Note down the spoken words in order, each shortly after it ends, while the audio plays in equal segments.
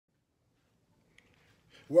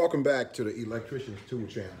Welcome back to the Electrician's Tool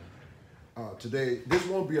Channel. Today, this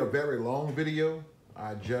won't be a very long video.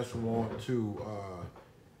 I just want to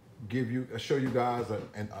show you guys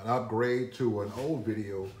an upgrade to an old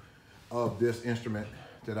video of this instrument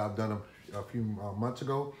that I've done a few months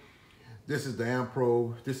ago. This is the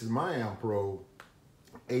AMPROBE. This is my AMPROBE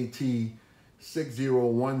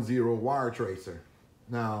AT6010 wire tracer.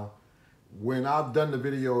 Now, when I've done the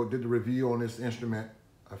video, did the review on this instrument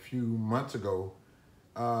a few months ago,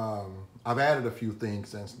 I've added a few things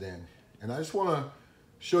since then, and I just want to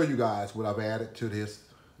show you guys what I've added to this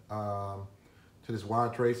wire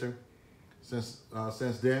tracer since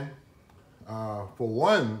then. For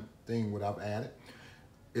one thing, what I've added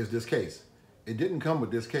is this case. It didn't come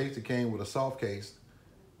with this case; it came with a soft case,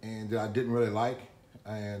 and that I didn't really like.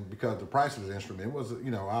 And because the price of the instrument, it was,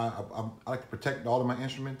 you know, I like to protect all of my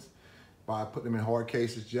instruments by putting them in hard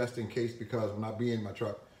cases just in case, because when I be in my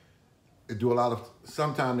truck, it do a lot of,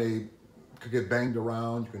 sometimes they could get banged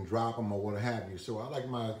around, you can drop them or what have you. So I like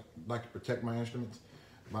to protect my instruments,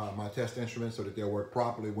 my test instruments, so that they'll work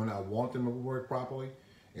properly when I want them to work properly,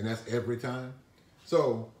 and that's every time.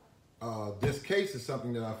 So this case is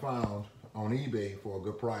something that I found on eBay for a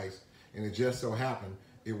good price, and it just so happened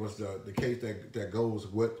it was the case that goes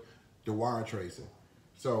with the wire tracer.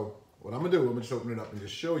 So what I'm gonna do, I'm gonna just open it up and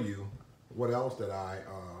just show you what else that I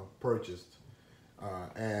purchased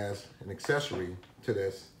as an accessory to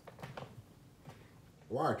this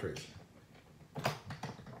wire tracer.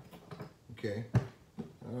 Okay.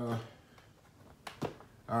 All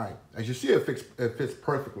right. As you see, it fits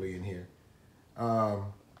perfectly in here.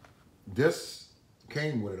 This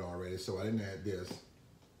came with it already, so I didn't add this.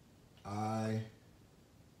 I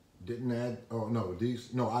didn't add. Oh no,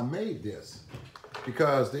 these. No, I made this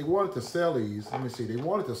because they wanted to sell these. Let me see. They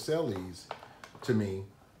wanted to sell these to me.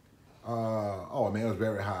 Oh man, it was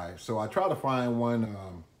very high. So I tried to find one.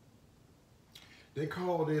 They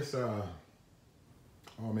call this, oh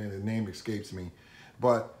man, the name escapes me.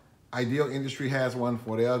 But Ideal Industry has one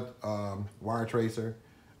for their wire tracer.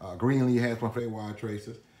 Greenlee has one for their wire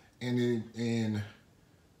tracers. And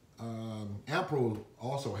AMPROBE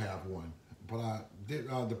also have one. But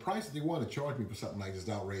the price that they want to charge me for something like this is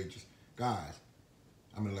outrageous. Guys,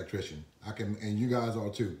 I'm an electrician. And you guys are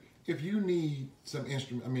too. If you need some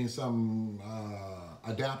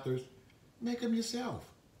adapters, make them yourself.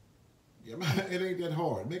 It ain't that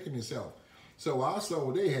hard. Make them yourself. So I saw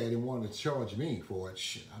what they had and wanted to charge me for it.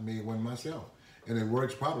 Shit, I made one myself, and it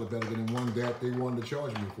works probably better than the one that they wanted to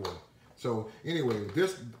charge me for. So anyway,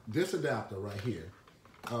 this adapter right here,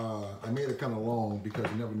 I made it kind of long because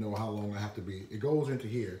you never know how long I have to be. It goes into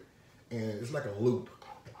here, and it's like a loop.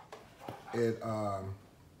 It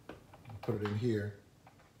put it in here.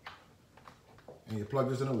 And you plug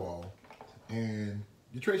this in the wall, and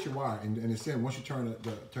you trace your wire, and it sends, once you turn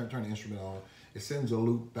the instrument on, it sends a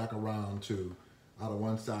loop back around to out of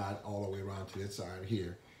one side all the way around to this side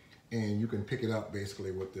here, and you can pick it up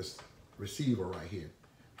basically with this receiver right here.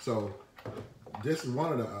 So this is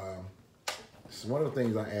one of the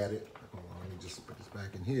things I added. Hold on, let me just put this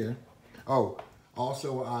back in here. Oh,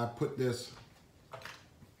 also I put this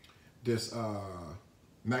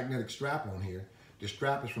magnetic strap on here. The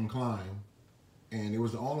strap is from Klein. And it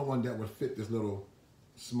was the only one that would fit this little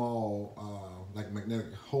small, like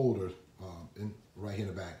magnetic holder right here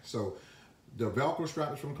in the back. So the Velcro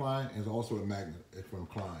strap is from Klein, and it's also a magnet from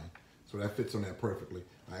Klein. So that fits on there perfectly.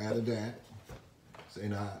 I added that. So,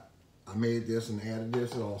 and I made this and added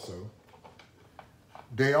this also.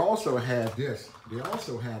 They also have this. They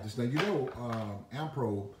also have this. Now, you know,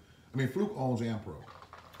 Fluke owns AMPROBE.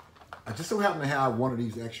 I just so happen to have one of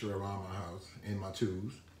these extra around my house in my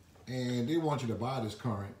tools. And they want you to buy this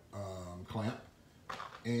current clamp,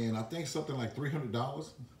 and I think something like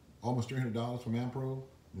 $300, almost $300 from AMPROBE.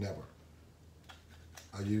 Never.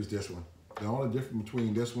 I use this one. The only difference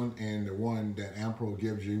between this one and the one that AMPROBE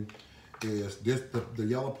gives you is this: the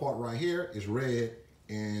yellow part right here is red,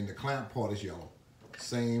 and the clamp part is yellow.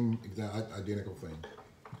 Same exact identical thing.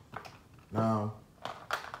 Now,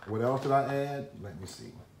 what else did I add? Let me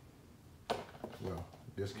see. Well,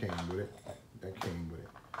 this came with it. That came with it.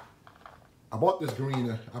 I bought this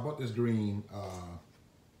green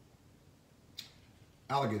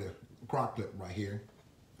alligator crock clip right here.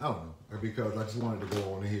 I don't know, because I just wanted to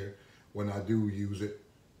go on here when I do use it.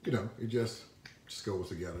 You know, it just goes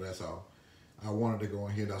together, that's all. I wanted to go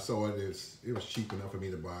on here, and I saw it was cheap enough for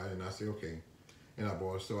me to buy it, and I said, okay. And I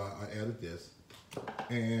bought it, so I added this.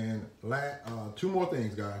 And two more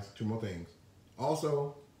things, guys, two more things.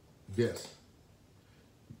 Also, this.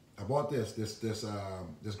 I bought this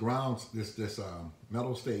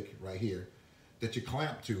metal stake right here that you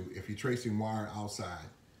clamp to if you're tracing wire outside.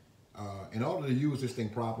 In order to use this thing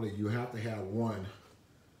properly, you have to have one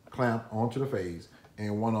clamp onto the phase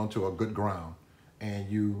and one onto a good ground. And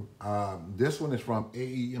you, this one is from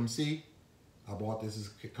AMC. I bought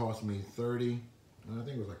this, it cost me $30, I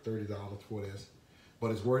think it was like $30 for this,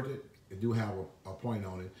 but it's worth it. It do have a point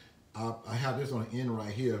on it. I have this on the end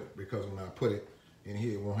right here because when I put it in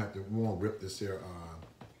here, it won't rip this here,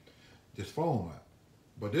 this foam up.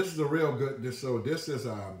 But this is a real good, this is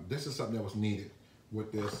something that was needed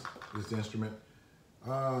with this instrument.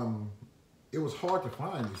 It was hard to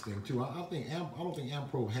find this thing too. I don't think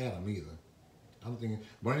AMPROBE had them either. I don't think,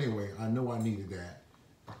 but anyway, I know I needed that.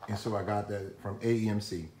 And so I got that from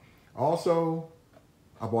AMC. Also,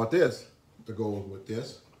 I bought this to go with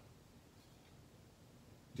this.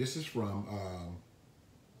 This is from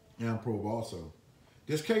AMPROBE also.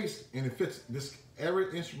 This case, and it fits this,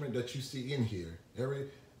 every instrument that you see in here,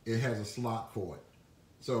 it has a slot for it.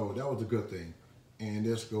 So that was a good thing. And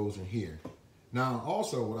this goes in here. Now,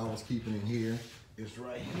 also what I was keeping in here is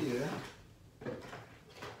right here.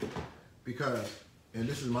 Because, and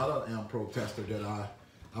this is my other AMPROBE tester that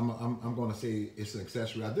I'm going to say it's an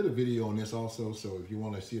accessory. I did a video on this also, so if you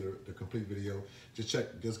want to see the complete video, just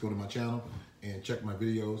go to my channel and check my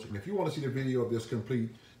videos. And if you want to see the video of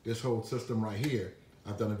this whole system right here,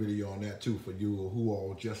 I've done a video on that too for you who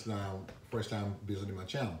are just now, first time visiting my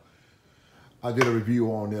channel. I did a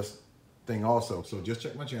review on this thing also, so just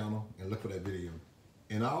check my channel and look for that video.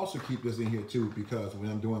 And I also keep this in here too because when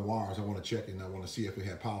I'm doing wires, I want to check and I want to see if it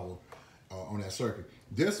had power on that circuit.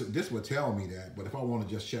 This would tell me that, but if I want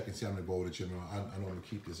to just check and see how many voltage, you know, I normally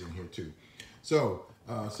keep this in here too. So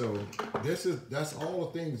that's all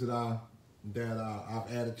the things that I've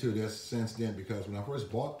added to this since then, because when I first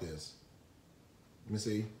bought this, let me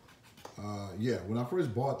see, when I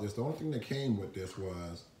first bought this, the only thing that came with this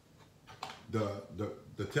was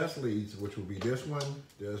the test leads, which would be this one,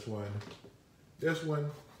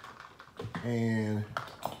 and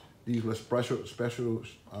these were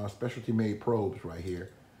specialty made probes right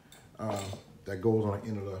here that goes on the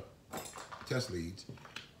end of the test leads,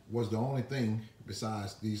 was the only thing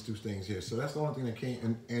besides these two things here. So that's the only thing that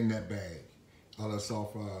came in that bag, the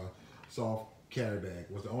soft carry bag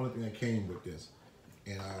was the only thing that came with this.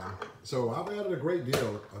 And so I've added a great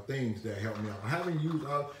deal of things that help me out. I haven't used,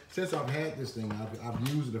 since I've had this thing, I've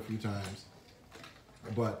used it a few times,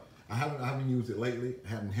 but I haven't used it lately. I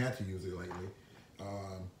haven't had to use it lately.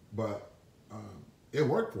 But it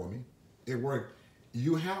worked for me. It worked.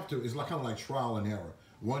 You have to, it's kind of like trial and error.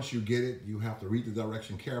 Once you get it, you have to read the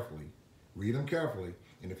direction carefully. Read them carefully.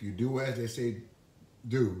 And if you do as they say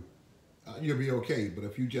do, you'll be okay. But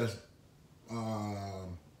if you just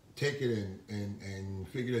take it and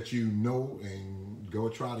figure that you know and go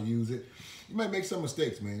try to use it, you might make some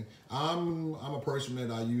mistakes, man. I'm a person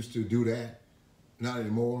that I used to do that. Not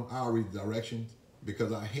anymore. I'll read the directions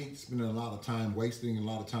because I hate spending a lot of time, wasting a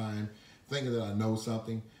lot of time thinking that I know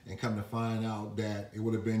something and come to find out that it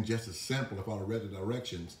would have been just as simple if I would have read the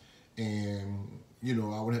directions, and you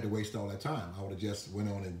know, I wouldn't have to waste all that time. I would have just went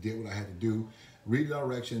on and did what I had to do, read the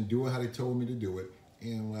direction, do it how they told me to do it,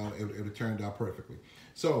 and well, it would have turned out perfectly.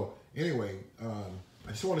 So anyway,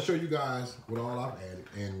 I just want to show you guys what all I've added,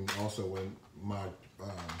 and also when my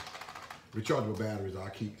rechargeable batteries, I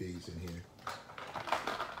keep these in here.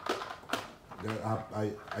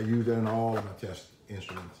 I use that in all of my test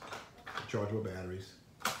instruments. Rechargeable batteries.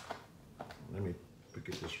 Let me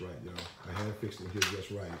get this right, y'all. I had it fixed in here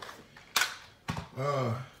just right.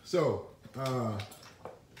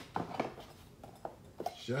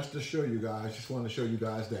 Just to show you guys, just wanted to show you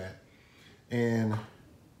guys that. And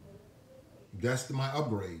that's my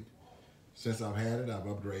upgrade. Since I've had it, I've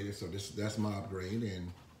upgraded. So that's my upgrade,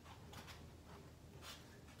 and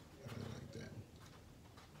like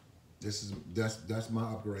that. That's my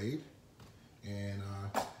upgrade. And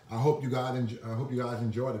I hope you guys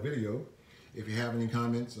enjoy the video. If you have any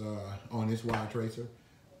comments on this wire tracer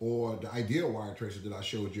or the ideal wire tracer that I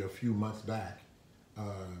showed you a few months back,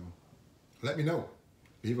 let me know.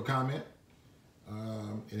 Leave a comment.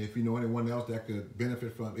 And if you know anyone else that could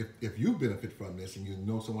benefit from, if you benefit from this and you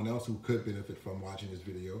know someone else who could benefit from watching this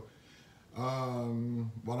video,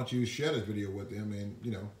 why don't you share this video with them and,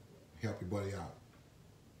 you know, help your buddy out.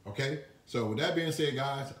 Okay? So with that being said,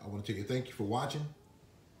 guys, I want to tell you thank you for watching.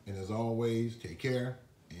 And as always, take care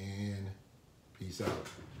and peace out.